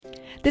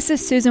This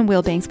is Susan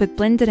Wilbanks with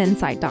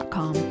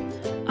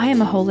blendedinsight.com. I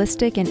am a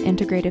holistic and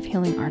integrative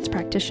healing arts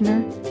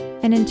practitioner,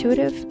 an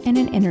intuitive, and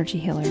an energy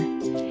healer.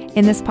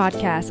 In this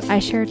podcast, I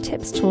share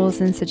tips,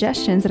 tools, and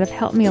suggestions that have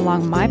helped me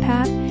along my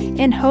path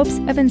in hopes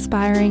of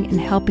inspiring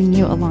and helping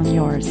you along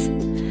yours.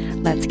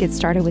 Let's get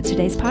started with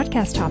today's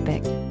podcast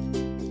topic.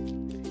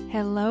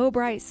 Hello,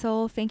 Bright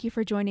Soul. Thank you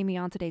for joining me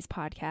on today's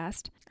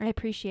podcast. I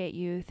appreciate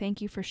you.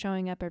 Thank you for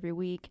showing up every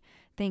week.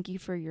 Thank you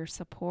for your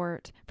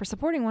support, for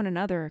supporting one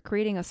another,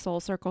 creating a soul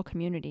circle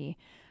community.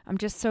 I'm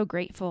just so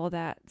grateful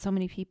that so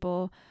many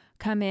people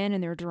come in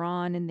and they're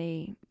drawn and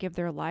they give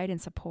their light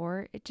and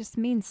support. It just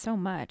means so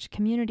much.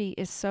 Community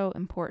is so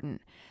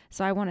important.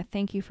 So I want to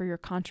thank you for your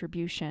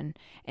contribution.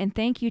 And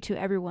thank you to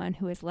everyone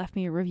who has left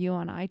me a review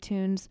on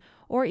iTunes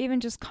or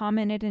even just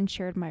commented and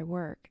shared my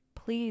work.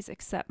 Please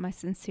accept my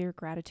sincere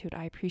gratitude.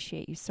 I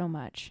appreciate you so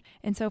much.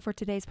 And so for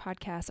today's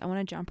podcast, I want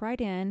to jump right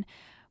in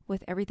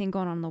with everything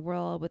going on in the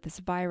world with this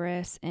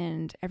virus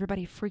and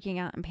everybody freaking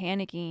out and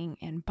panicking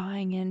and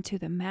buying into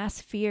the mass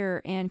fear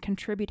and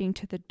contributing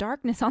to the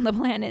darkness on the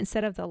planet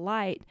instead of the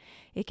light.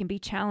 It can be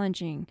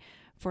challenging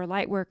for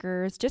light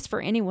workers, just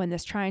for anyone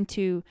that's trying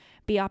to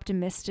be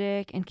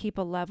optimistic and keep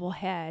a level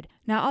head.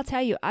 Now, I'll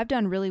tell you, I've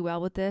done really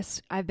well with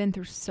this. I've been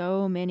through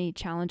so many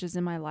challenges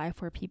in my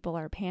life where people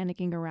are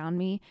panicking around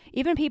me.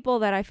 Even people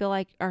that I feel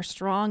like are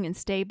strong and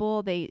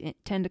stable, they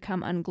tend to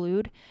come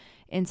unglued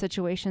in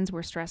situations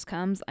where stress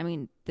comes. I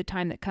mean, the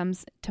time that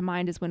comes to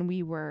mind is when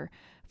we were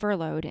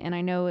furloughed. And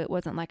I know it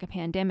wasn't like a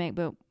pandemic,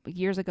 but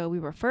years ago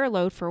we were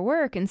furloughed for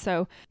work. And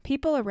so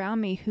people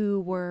around me who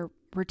were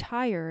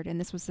retired, and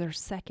this was their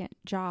second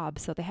job,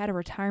 so they had a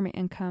retirement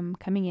income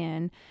coming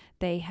in.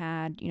 They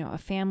had, a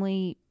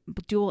family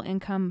dual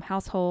income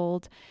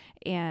household,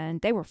 and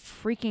they were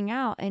freaking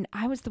out. And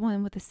I was the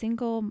one with a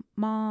single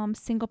mom,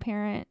 single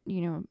parent,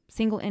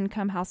 single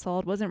income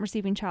household, wasn't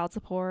receiving child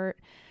support.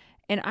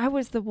 And I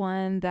was the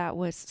one that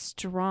was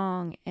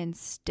strong and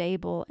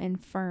stable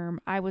and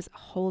firm. I was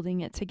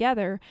holding it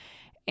together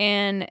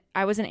and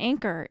I was an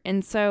anchor.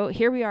 And so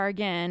here we are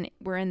again.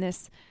 We're in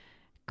this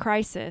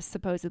crisis,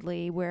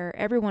 supposedly, where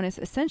everyone is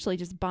essentially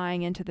just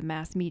buying into the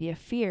mass media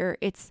fear.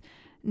 It's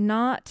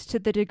not to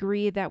the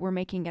degree that we're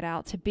making it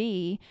out to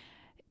be.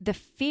 The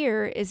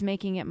fear is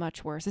making it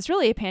much worse. It's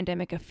really a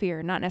pandemic of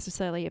fear, not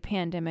necessarily a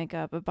pandemic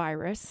of a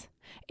virus.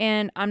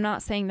 And I'm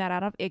not saying that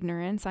out of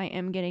ignorance. I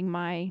am getting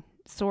my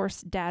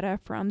source data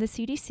from the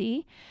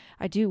CDC.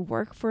 I do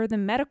work for the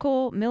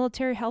medical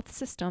military health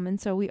system, and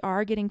so we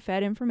are getting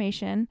fed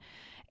information.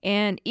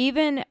 And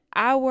even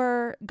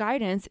our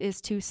guidance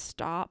is to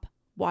stop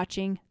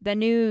watching the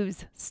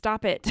news.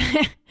 Stop it.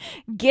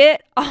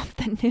 Get off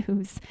the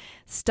news.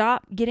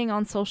 Stop getting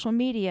on social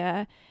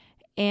media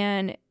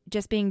and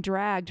just being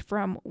dragged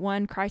from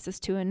one crisis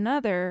to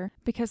another,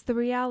 because the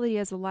reality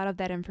is a lot of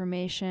that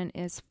information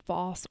is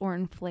false or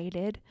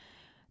inflated.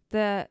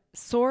 The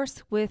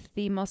source with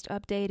the most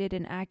updated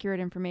and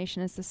accurate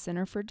information is the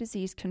Center for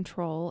Disease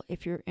Control.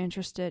 If you're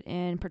interested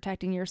in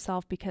protecting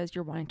yourself because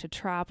you're wanting to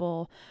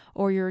travel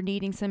or you're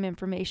needing some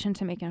information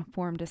to make an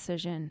informed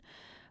decision.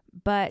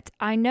 But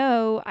I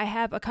know I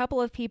have a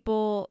couple of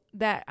people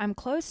that I'm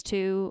close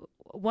to.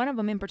 One of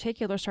them in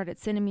particular started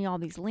sending me all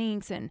these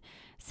links and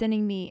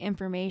sending me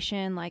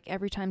information, like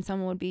every time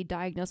someone would be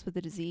diagnosed with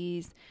a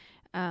disease,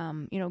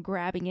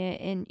 grabbing it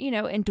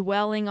and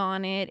dwelling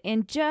on it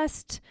and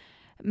just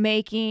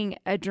making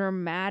a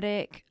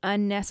dramatic,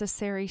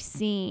 unnecessary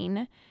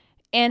scene.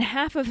 And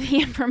half of the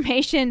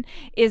information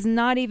is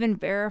not even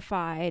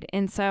verified.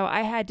 And so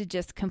I had to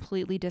just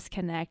completely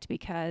disconnect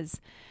because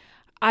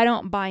I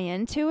don't buy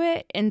into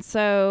it. And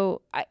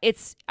so I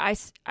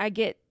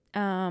get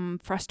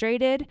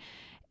frustrated,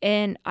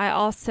 and I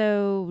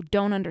also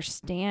don't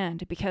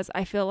understand, because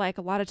I feel like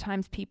a lot of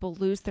times people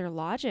lose their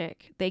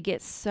logic. They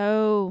get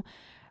so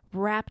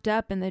wrapped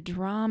up in the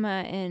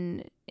drama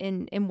and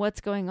in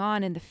what's going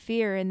on and the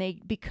fear, and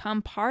they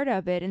become part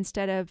of it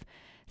instead of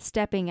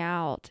stepping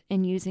out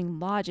and using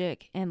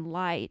logic and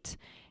light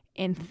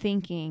and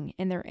thinking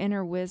and their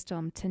inner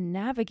wisdom to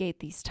navigate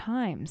these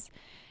times.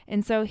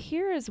 And so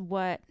here is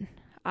what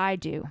I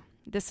do.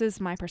 This is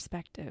my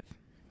perspective.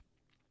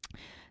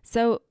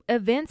 So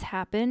events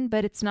happen,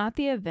 but it's not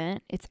the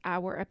event. It's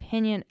our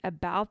opinion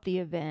about the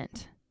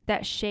event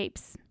that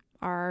shapes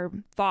our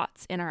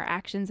thoughts and our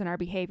actions and our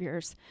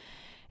behaviors.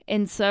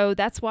 And so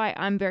that's why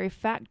I'm very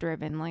fact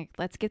driven. Like,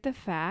 let's get the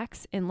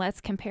facts and let's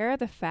compare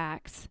the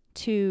facts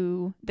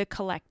to the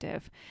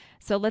collective.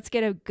 So let's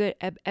get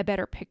a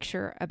better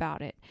picture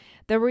about it.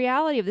 The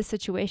reality of the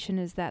situation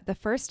is that the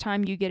first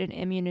time you get an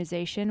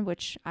immunization,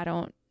 which I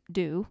don't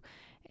do,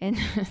 and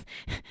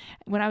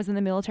when I was in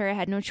the military, I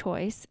had no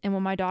choice. And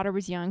when my daughter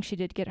was young, she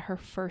did get her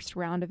first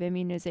round of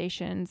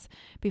immunizations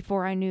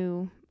before I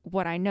knew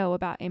what I know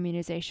about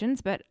immunizations,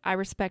 but I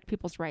respect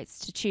people's rights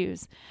to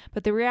choose.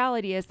 But the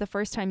reality is, the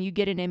first time you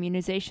get an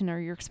immunization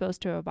or you're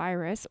exposed to a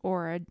virus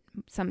or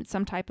some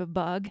type of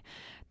bug,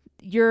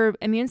 your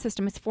immune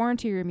system is foreign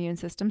to your immune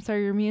system, so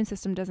your immune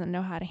system doesn't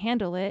know how to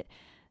handle it.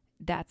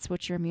 That's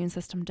what your immune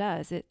system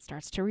does. It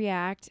starts to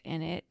react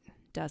and it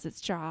does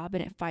its job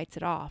and it fights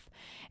it off.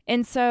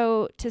 And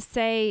so to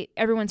say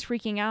everyone's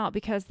freaking out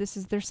because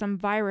there's some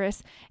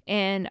virus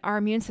and our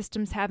immune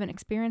systems haven't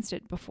experienced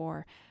it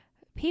before.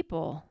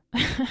 People,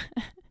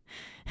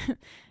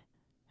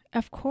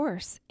 of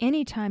course,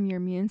 anytime your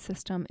immune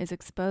system is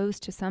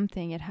exposed to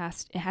something it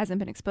hasn't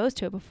been exposed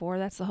to it before,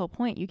 that's the whole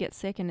point. You get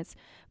sick and it's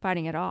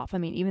fighting it off. I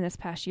mean, even this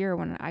past year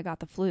when I got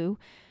the flu,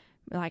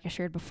 like I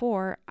shared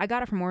before, I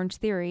got it from Orange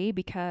Theory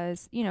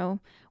because,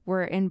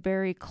 we're in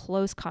very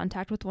close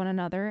contact with one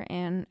another.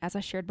 And as I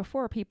shared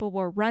before, people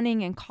were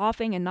running and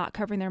coughing and not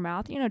covering their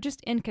mouth,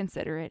 just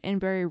inconsiderate and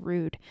very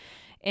rude.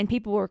 And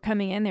people were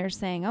coming in there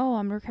saying, oh,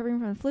 I'm recovering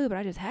from the flu, but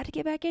I just had to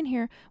get back in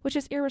here, which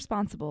is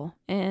irresponsible.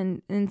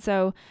 And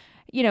so,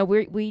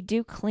 we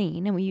do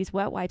clean and we use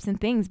wet wipes and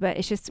things, but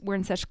it's just we're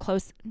in such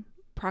close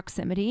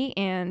proximity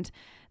and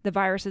the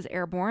virus is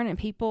airborne and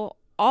people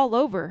all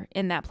over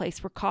in that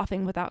place were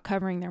coughing without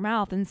covering their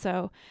mouth. And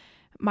so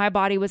my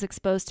body was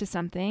exposed to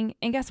something.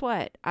 And guess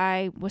what?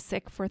 I was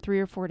sick for 3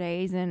 or 4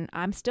 days and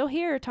I'm still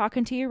here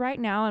talking to you right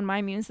now. And my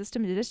immune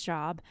system did its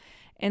job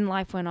and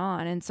life went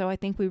on. And so I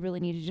think we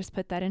really need to just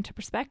put that into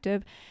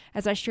perspective.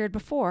 As I shared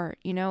before,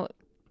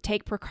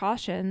 take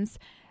precautions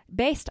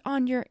based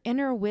on your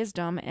inner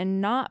wisdom and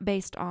not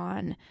based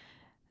on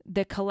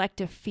the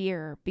collective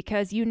fear,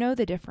 because you know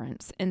the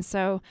difference. And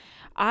so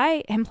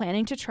I am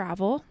planning to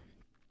travel.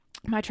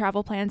 My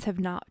travel plans have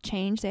not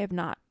changed. They have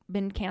not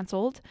been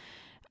canceled.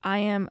 I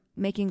am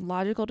making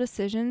logical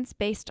decisions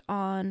based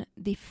on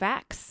the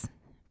facts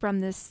from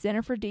the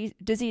Center for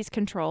Disease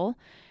Control.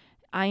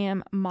 I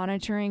am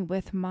monitoring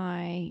with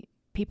my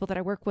people that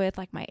I work with,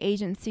 like my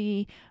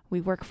agency.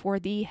 We work for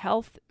the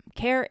health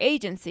care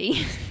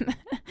agency.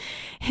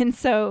 And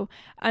so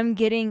I'm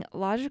getting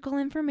logical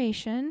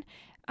information.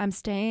 I'm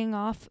staying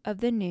off of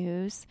the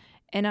news,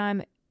 and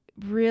I'm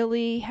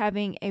really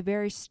having a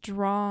very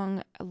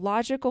strong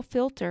logical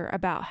filter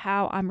about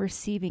how I'm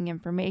receiving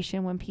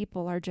information when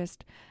people are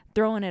just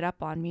throwing it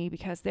up on me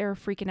because they're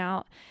freaking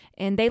out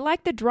and they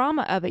like the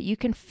drama of it. You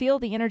can feel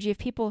the energy of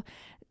people.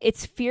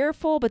 It's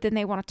fearful, but then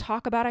they want to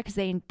talk about it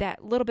because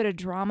that little bit of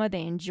drama,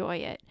 they enjoy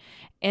it.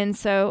 And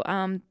so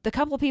the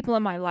couple of people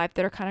in my life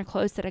that are kind of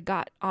close that I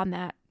got on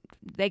that,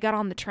 they got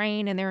on the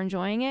train and they're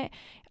enjoying it.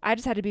 I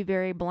just had to be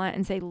very blunt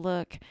and say,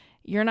 look,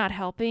 you're not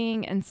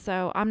helping. And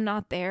so I'm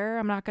not there.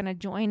 I'm not going to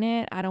join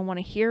it. I don't want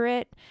to hear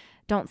it.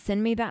 Don't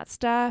send me that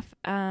stuff.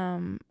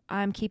 I'm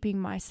keeping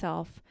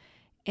myself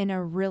in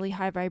a really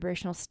high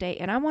vibrational state.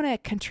 And I want to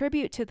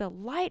contribute to the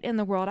light in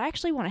the world. I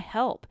actually want to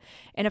help.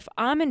 And if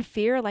I'm in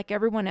fear like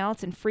everyone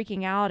else and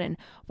freaking out and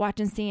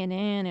watching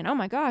CNN and, oh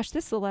my gosh,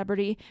 this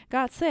celebrity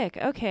got sick.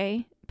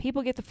 Okay,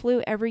 people get the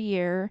flu every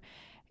year.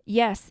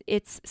 Yes,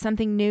 it's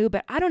something new,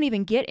 but I don't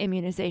even get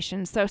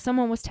immunization. So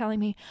someone was telling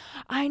me,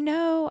 I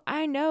know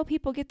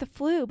people get the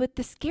flu, but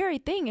the scary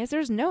thing is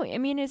there's no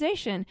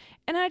immunization.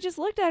 And I just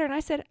looked at her and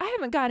I said, I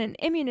haven't gotten an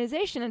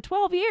immunization in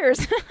 12 years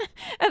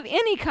of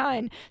any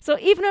kind. So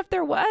even if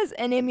there was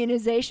an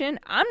immunization,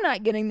 I'm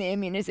not getting the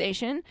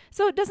immunization.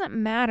 So it doesn't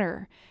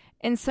matter.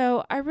 And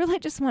so I really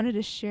just wanted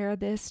to share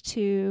this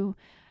to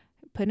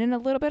put in a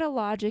little bit of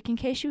logic in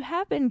case you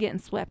have been getting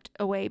swept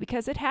away,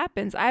 because it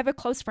happens. I have a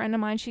close friend of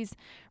mine. She's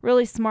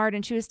really smart,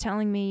 and she was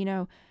telling me,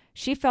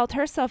 she felt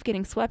herself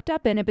getting swept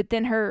up in it, but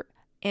then her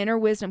inner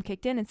wisdom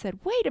kicked in and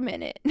said, wait a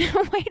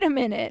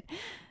minute,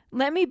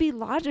 let me be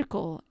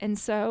logical. And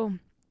so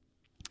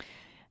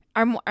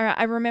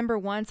I remember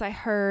once I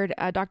heard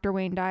Dr.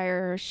 Wayne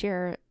Dyer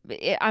share,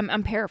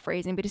 I'm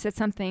paraphrasing, but he said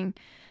something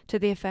to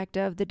the effect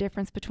of the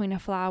difference between a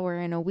flower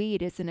and a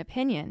weed is an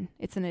opinion.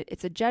 It's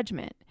a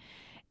judgment.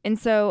 And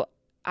so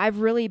I've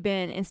really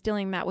been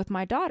instilling that with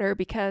my daughter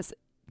because,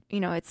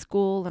 at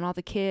school and all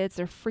the kids,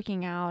 they're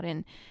freaking out.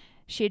 And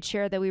she had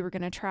shared that we were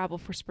going to travel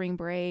for spring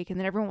break and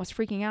then everyone was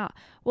freaking out.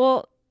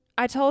 Well,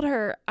 I told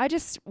her, I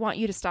just want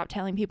you to stop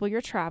telling people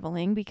you're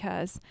traveling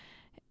because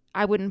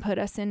I wouldn't put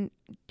us in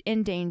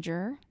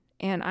danger,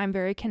 and I'm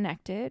very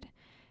connected.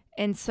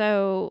 And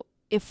so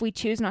if we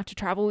choose not to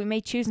travel, we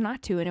may choose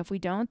not to. And if we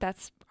don't,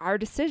 that's our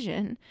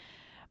decision.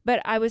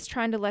 But I was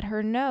trying to let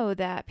her know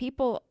that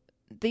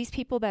these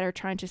people that are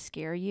trying to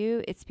scare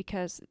you, it's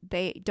because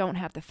they don't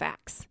have the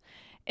facts.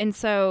 And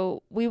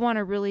so we want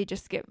to really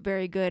just get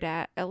very good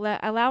at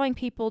allowing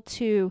people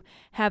to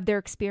have their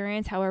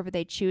experience however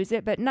they choose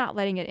it, but not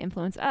letting it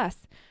influence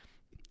us.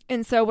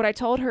 And so what I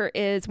told her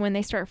is when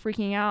they start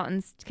freaking out,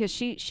 and because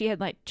she had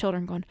like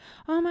children going,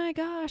 oh my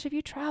gosh, if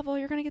you travel,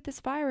 you're going to get this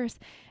virus.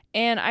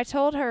 And I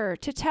told her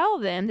to tell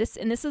them this,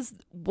 and this is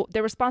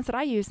the response that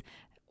I use.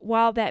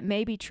 While that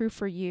may be true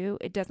for you,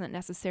 it doesn't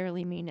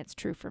necessarily mean it's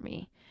true for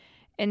me.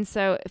 And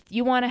so if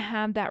you want to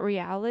have that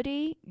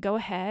reality, go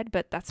ahead,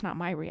 but that's not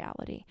my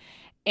reality.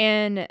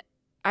 And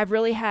I've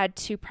really had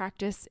to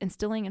practice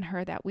instilling in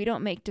her that we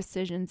don't make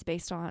decisions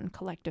based on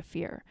collective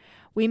fear.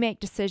 We make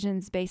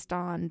decisions based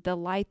on the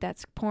light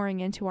that's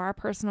pouring into our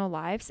personal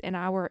lives and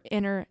our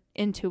inner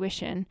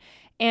intuition.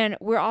 And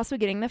we're also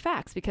getting the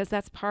facts, because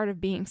that's part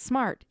of being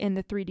smart in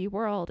the 3D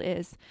world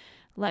is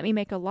Let me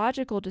make a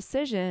logical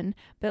decision,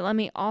 but let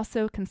me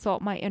also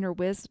consult my inner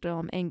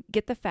wisdom and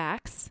get the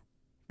facts,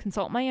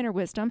 consult my inner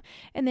wisdom,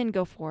 and then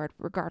go forward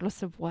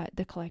regardless of what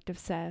the collective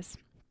says.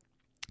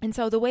 And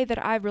so the way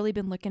that I've really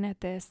been looking at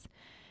this,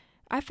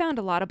 I found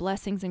a lot of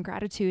blessings and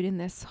gratitude in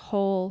this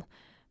whole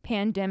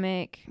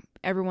pandemic,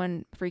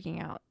 everyone freaking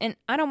out. And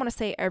I don't want to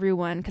say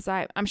everyone, because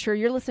I'm sure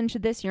you're listening to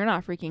this, you're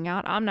not freaking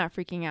out. I'm not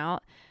freaking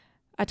out.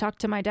 I talked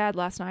to my dad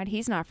last night.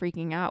 He's not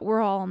freaking out.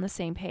 We're all on the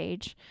same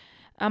page.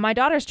 My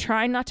daughter's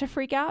trying not to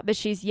freak out, but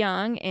she's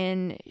young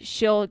and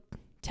she'll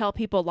tell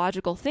people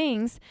logical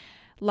things.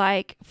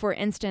 Like, for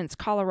instance,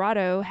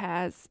 Colorado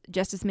has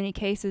just as many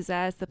cases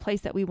as the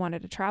place that we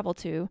wanted to travel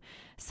to.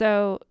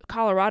 So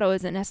Colorado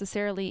isn't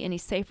necessarily any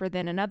safer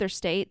than another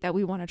state that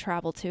we want to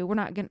travel to. We're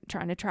not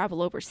trying to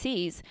travel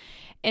overseas.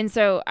 And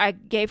so I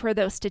gave her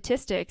those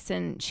statistics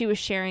and she was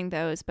sharing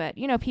those. But,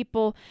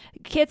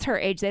 kids her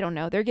age, they don't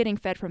know. They're getting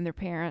fed from their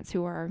parents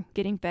who are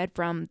getting fed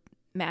from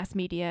mass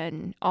media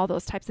and all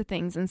those types of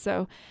things. And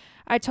so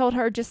I told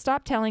her, just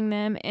stop telling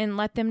them and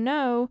let them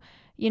know,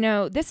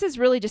 this is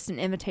really just an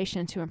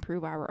invitation to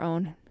improve our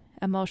own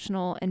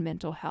emotional and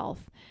mental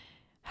health.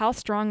 How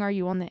strong are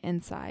you on the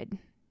inside?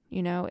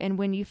 And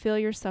when you feel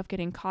yourself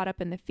getting caught up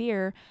in the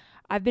fear,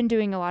 I've been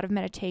doing a lot of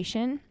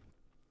meditation.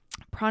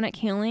 Pranic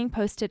Healing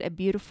posted a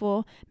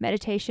beautiful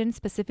meditation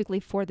specifically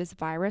for this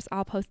virus.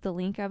 I'll post the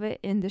link of it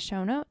in the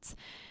show notes.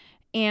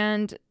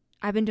 And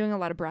I've been doing a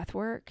lot of breath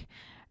work.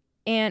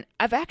 And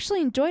I've actually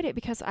enjoyed it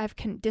because I've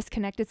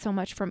disconnected so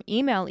much from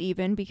email,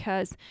 even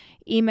because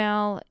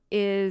email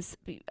is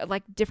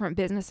like different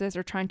businesses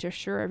are trying to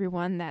assure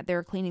everyone that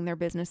they're cleaning their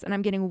business. And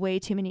I'm getting way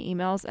too many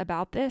emails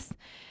about this.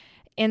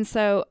 And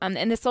so,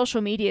 and the social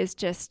media is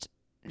just,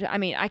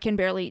 I can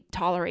barely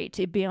tolerate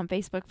to be on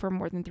Facebook for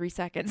more than 3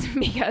 seconds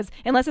because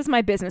unless it's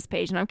my business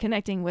page and I'm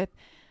connecting with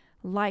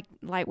light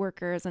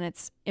workers and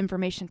it's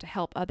information to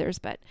help others,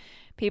 but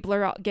people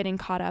are all getting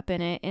caught up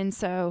in it. And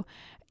so,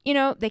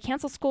 they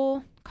cancel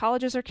school,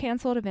 colleges are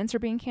canceled, events are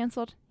being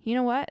canceled. You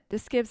know what?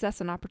 This gives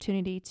us an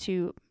opportunity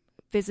to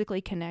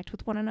physically connect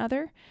with one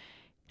another,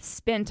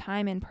 spend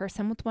time in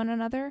person with one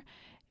another.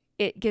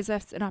 It gives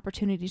us an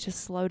opportunity to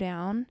slow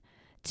down,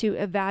 to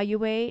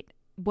evaluate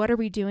what are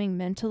we doing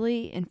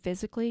mentally and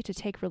physically to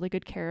take really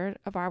good care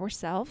of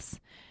ourselves.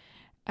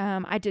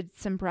 I did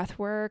some breath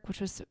work,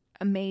 which was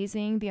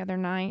amazing the other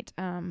night.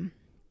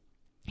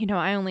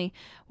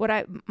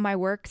 My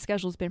work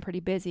schedule's been pretty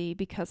busy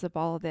because of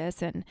all of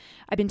this, and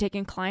I've been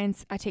taking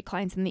clients. I take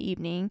clients in the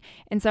evening.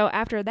 And so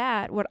after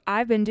that, what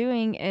I've been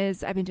doing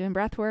is I've been doing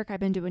breath work. I've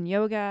been doing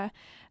yoga,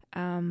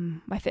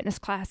 my fitness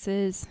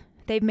classes.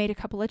 They've made a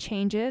couple of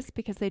changes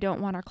because they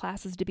don't want our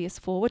classes to be as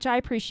full, which I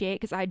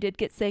appreciate because I did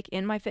get sick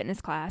in my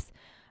fitness class.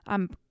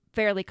 I'm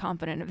fairly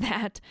confident of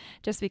that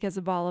just because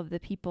of all of the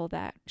people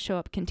that show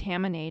up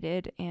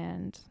contaminated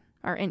and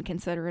are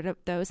inconsiderate of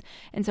those.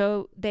 And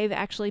so they've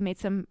actually made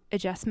some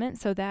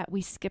adjustments so that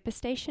we skip a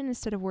station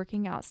instead of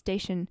working out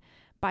station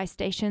by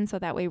station. So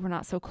that way we're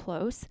not so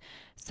close.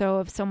 So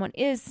if someone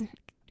is,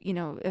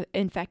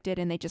 infected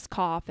and they just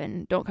cough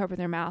and don't cover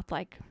their mouth,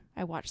 like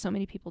I watch so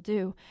many people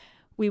do,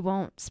 we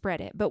won't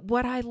spread it. But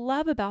what I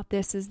love about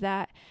this is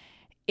that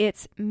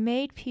it's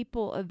made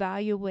people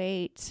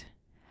evaluate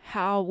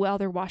how well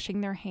they're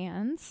washing their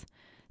hands.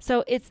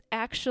 So it's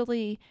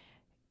actually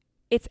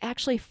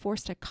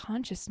forced a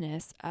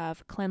consciousness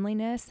of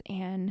cleanliness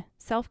and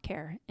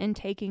self-care and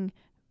taking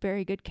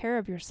very good care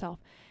of yourself.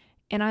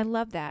 And I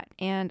love that.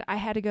 And I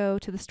had to go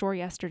to the store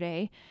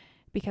yesterday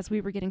because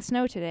we were getting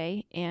snow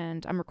today,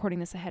 and I'm recording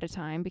this ahead of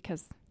time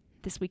because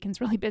this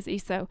weekend's really busy.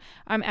 So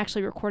I'm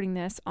actually recording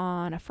this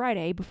on a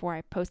Friday before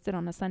I post it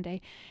on a Sunday.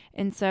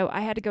 And so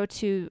I had to go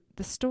to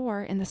the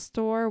store, and the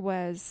store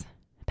was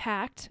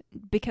packed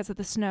because of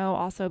the snow,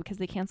 also because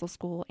they canceled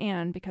school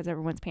and because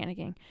everyone's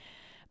panicking.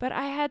 But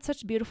I had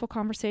such beautiful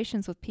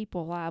conversations with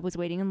people. I was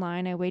waiting in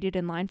line. I waited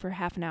in line for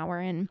half an hour,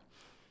 and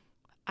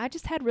I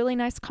just had really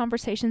nice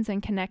conversations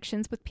and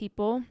connections with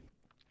people.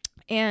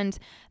 And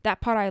that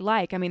part I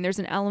like. There's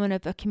an element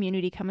of a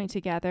community coming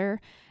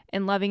together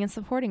and loving and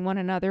supporting one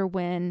another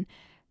when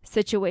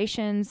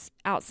situations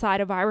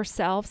outside of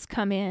ourselves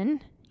come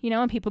in,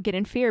 and people get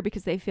in fear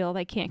because they feel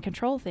they can't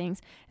control things.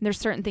 And there's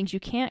certain things you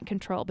can't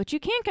control, but you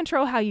can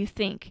control how you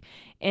think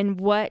and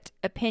what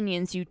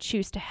opinions you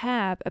choose to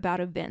have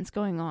about events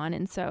going on.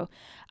 And so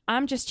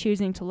I'm just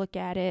choosing to look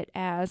at it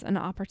as an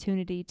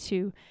opportunity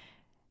to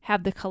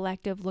have the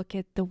collective look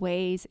at the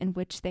ways in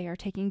which they are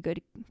taking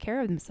good care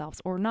of themselves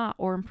or not,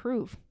 or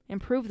improve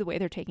the way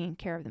they're taking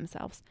care of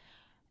themselves.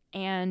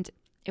 And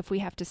if we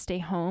have to stay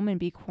home and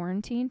be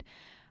quarantined,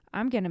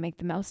 I'm going to make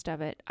the most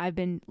of it. I've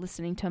been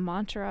listening to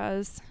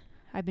mantras.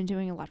 I've been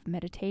doing a lot of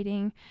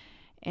meditating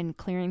and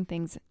clearing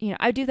things.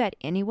 I do that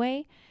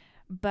anyway,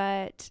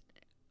 but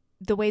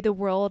the way the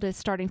world is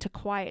starting to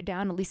quiet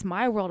down, at least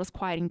my world is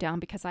quieting down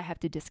because I have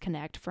to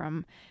disconnect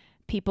from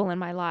people in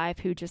my life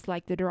who just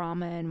like the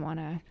drama and want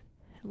to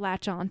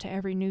latch on to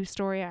every news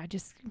story. I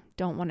just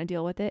don't want to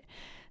deal with it.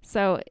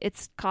 So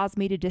it's caused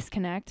me to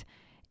disconnect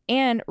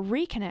and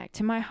reconnect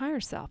to my higher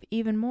self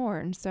even more.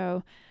 And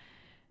so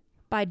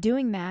By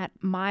doing that,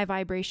 my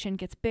vibration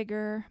gets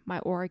bigger, my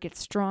aura gets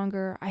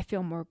stronger, I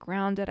feel more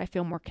grounded, I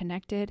feel more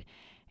connected,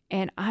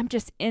 and I'm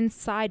just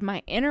inside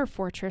my inner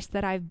fortress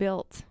that I've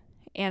built,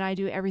 and I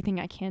do everything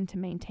I can to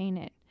maintain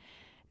it.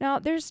 Now,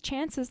 there's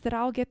chances that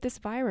I'll get this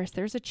virus.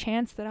 There's a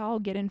chance that I'll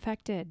get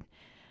infected.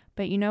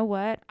 But you know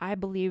what? I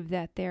believe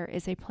that there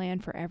is a plan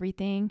for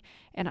everything,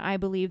 and I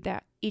believe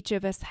that each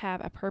of us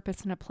have a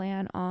purpose and a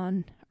plan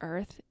on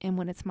earth, and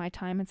when it's my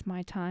time, it's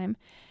my time.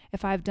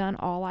 If I've done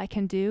all I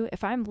can do,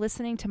 if I'm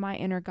listening to my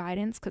inner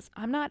guidance, because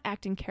I'm not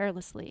acting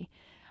carelessly,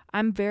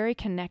 I'm very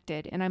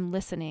connected and I'm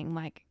listening.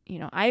 Like,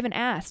 I even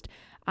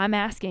I'm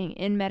asking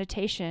in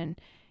meditation,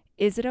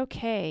 is it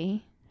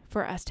okay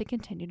for us to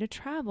continue to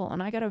travel?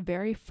 And I got a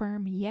very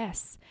firm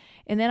yes.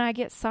 And then I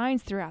get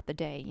signs throughout the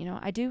day.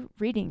 I do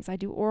readings, I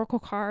do oracle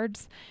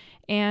cards,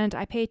 and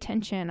I pay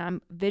attention.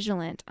 I'm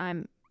vigilant,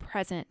 I'm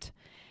present.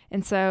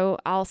 And so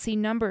I'll see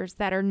numbers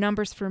that are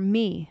numbers for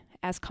me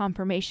as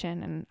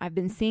confirmation, and I've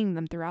been seeing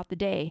them throughout the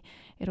day.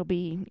 It'll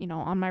be,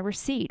 on my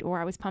receipt, or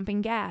I was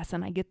pumping gas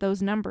and I get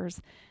those numbers,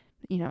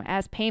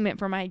 as payment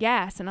for my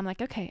gas. And I'm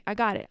like, okay, I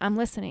got it. I'm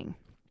listening.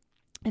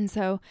 And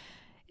so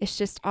it's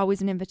just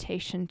always an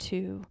invitation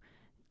to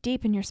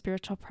deepen your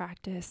spiritual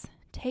practice,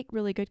 take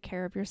really good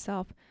care of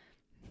yourself.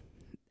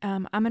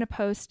 I'm going to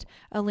post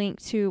a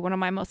link to one of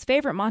my most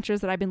favorite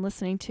mantras that I've been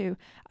listening to.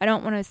 I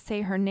don't want to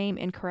say her name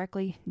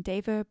incorrectly,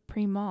 Deva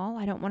Premal.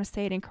 I don't want to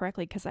say it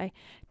incorrectly because I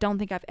don't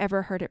think I've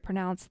ever heard it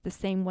pronounced the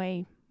same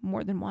way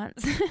more than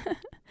once.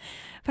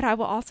 But I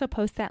will also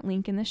post that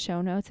link in the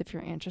show notes if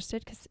you're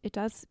interested, because it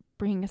does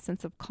bring a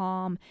sense of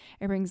calm.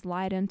 It brings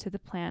light into the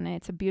planet.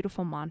 It's a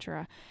beautiful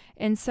mantra.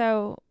 And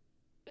so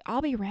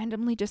I'll be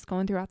randomly just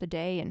going throughout the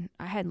day, and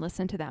I hadn't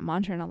listened to that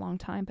mantra in a long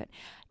time, but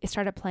it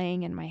started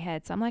playing in my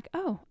head. So I'm like,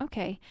 oh,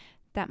 okay,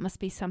 that must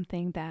be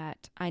something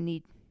that I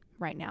need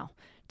right now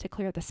to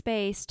clear the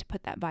space, to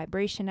put that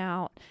vibration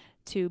out,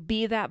 to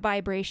be that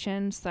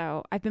vibration.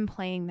 So I've been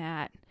playing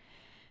that.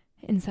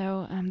 And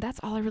so that's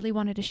all I really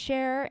wanted to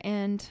share.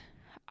 And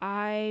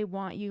I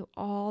want you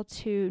all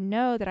to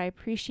know that I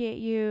appreciate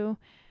you.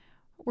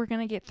 We're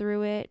going to get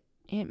through it.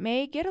 It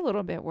may get a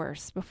little bit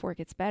worse before it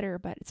gets better,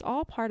 but it's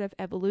all part of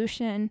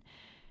evolution.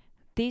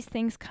 These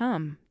things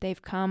come.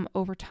 They've come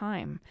over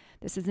time.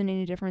 This isn't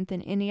any different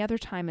than any other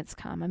time it's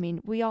come. I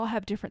mean, we all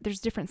have there's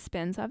different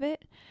spins of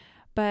it,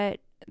 but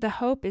the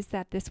hope is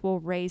that this will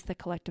raise the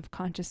collective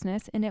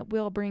consciousness and it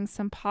will bring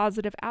some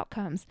positive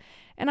outcomes.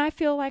 And I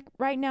feel like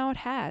right now it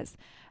has.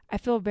 I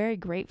feel very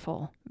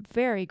grateful,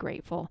 very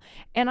grateful.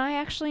 And I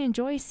actually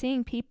enjoy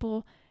seeing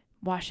people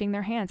washing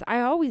their hands.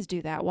 I always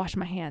do that, wash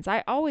my hands.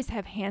 I always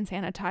have hand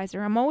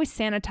sanitizer. I'm always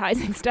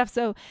sanitizing stuff.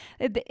 So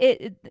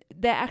the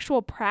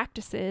actual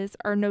practices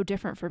are no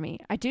different for me.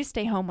 I do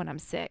stay home when I'm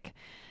sick.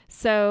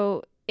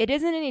 So it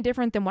isn't any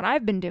different than what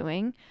I've been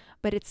doing,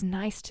 but it's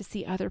nice to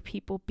see other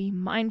people be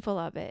mindful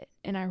of it.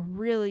 And I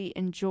really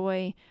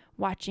enjoy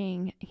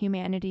watching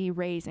humanity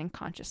raise in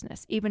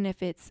consciousness, even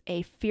if it's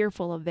a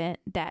fearful event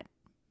that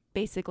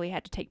basically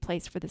had to take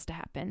place for this to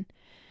happen.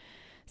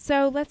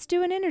 So let's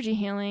do an energy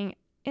healing.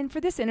 And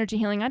for this energy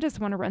healing, I just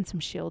want to run some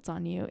shields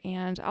on you,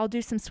 and I'll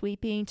do some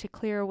sweeping to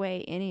clear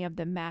away any of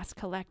the mass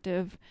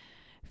collective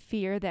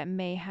fear that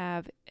may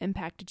have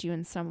impacted you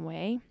in some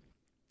way.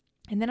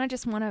 And then I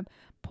just want to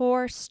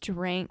pour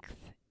strength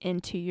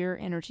into your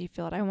energy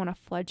field. I want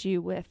to flood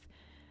you with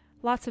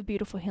lots of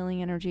beautiful healing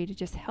energy to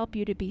just help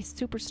you to be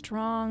super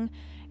strong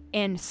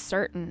and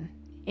certain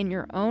in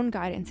your own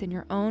guidance, in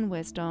your own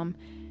wisdom.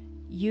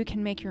 You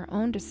can make your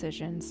own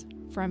decisions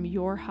from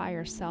your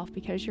higher self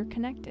because you're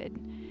connected.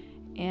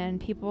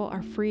 And people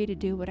are free to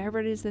do whatever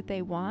it is that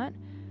they want,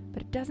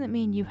 but it doesn't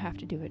mean you have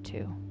to do it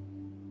too.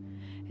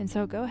 And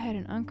so go ahead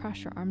and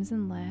uncross your arms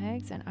and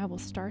legs, and I will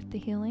start the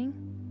healing.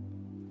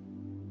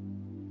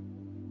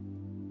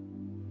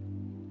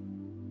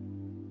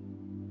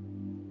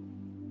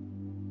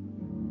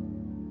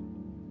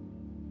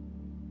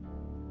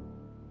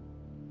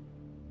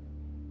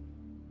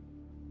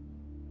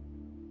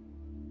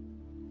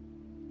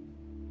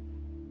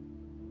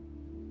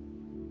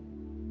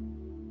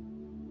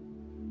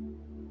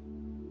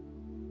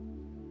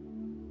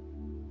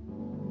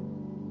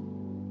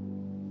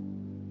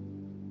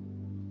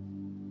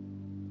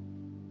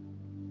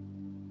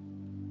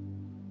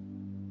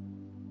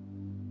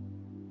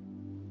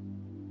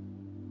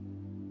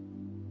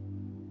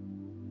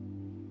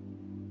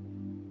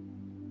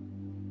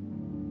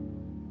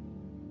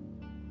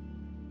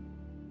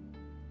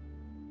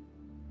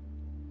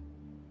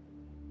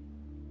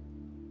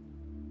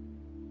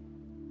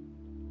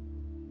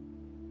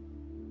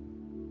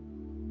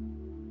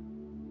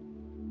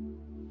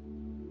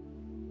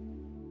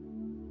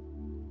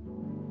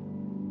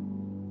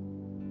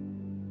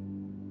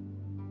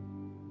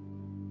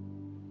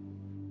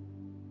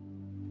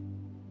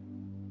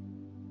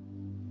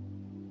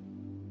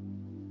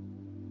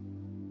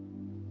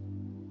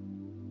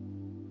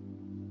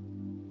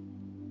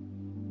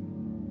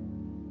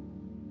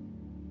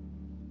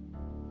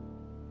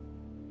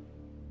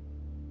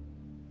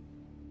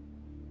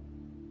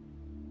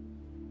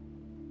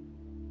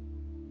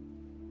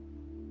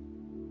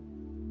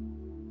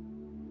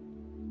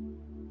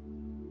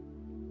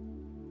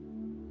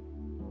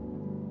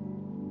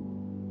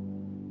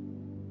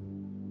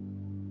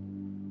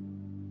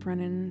 run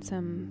in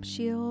some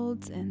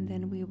shields, and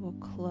then we will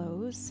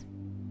close.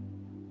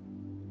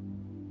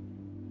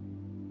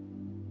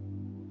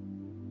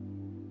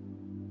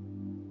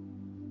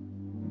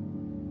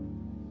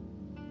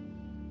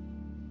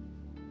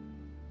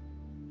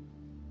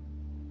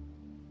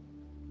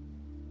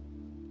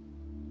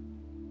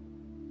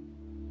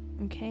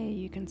 Okay,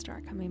 you can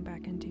start coming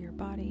back into your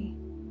body,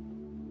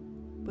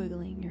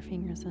 wiggling your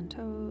fingers and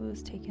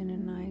toes, taking a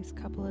nice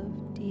couple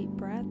of deep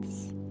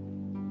breaths.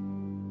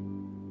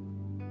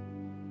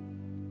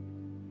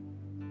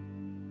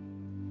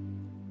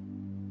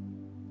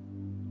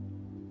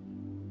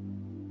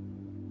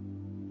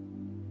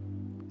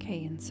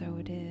 Okay, and so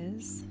it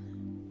is.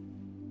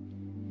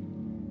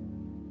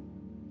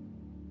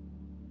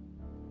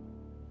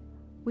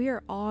 We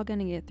are all going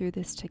to get through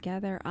this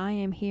together. I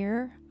am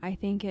here. I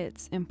think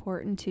it's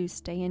important to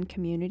stay in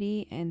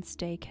community and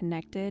stay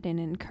connected and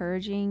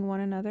encouraging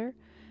one another.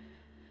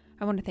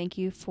 I want to thank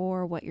you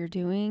for what you're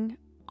doing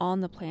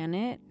on the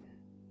planet.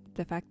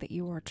 The fact that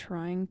you are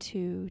trying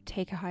to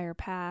take a higher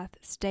path,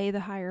 stay the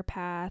higher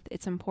path.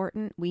 It's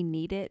important. We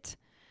need it.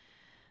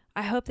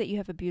 I hope that you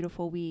have a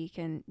beautiful week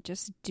and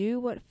just do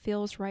what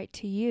feels right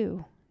to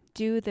you.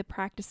 Do the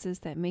practices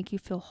that make you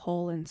feel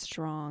whole and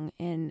strong,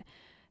 and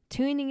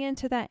tuning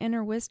into that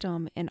inner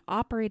wisdom and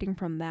operating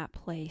from that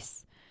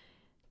place.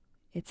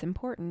 It's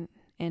important,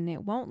 and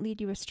it won't lead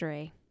you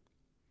astray.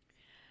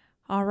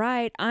 All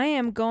right, I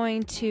am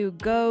going to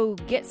go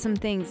get some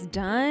things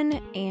done,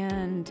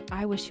 and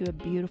I wish you a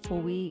beautiful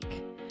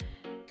week.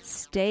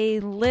 Stay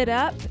lit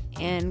up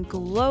and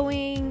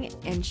glowing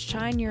and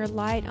shine your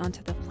light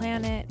onto the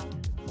planet.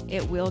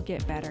 It will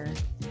get better.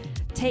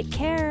 Take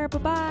care.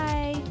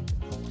 Bye-bye.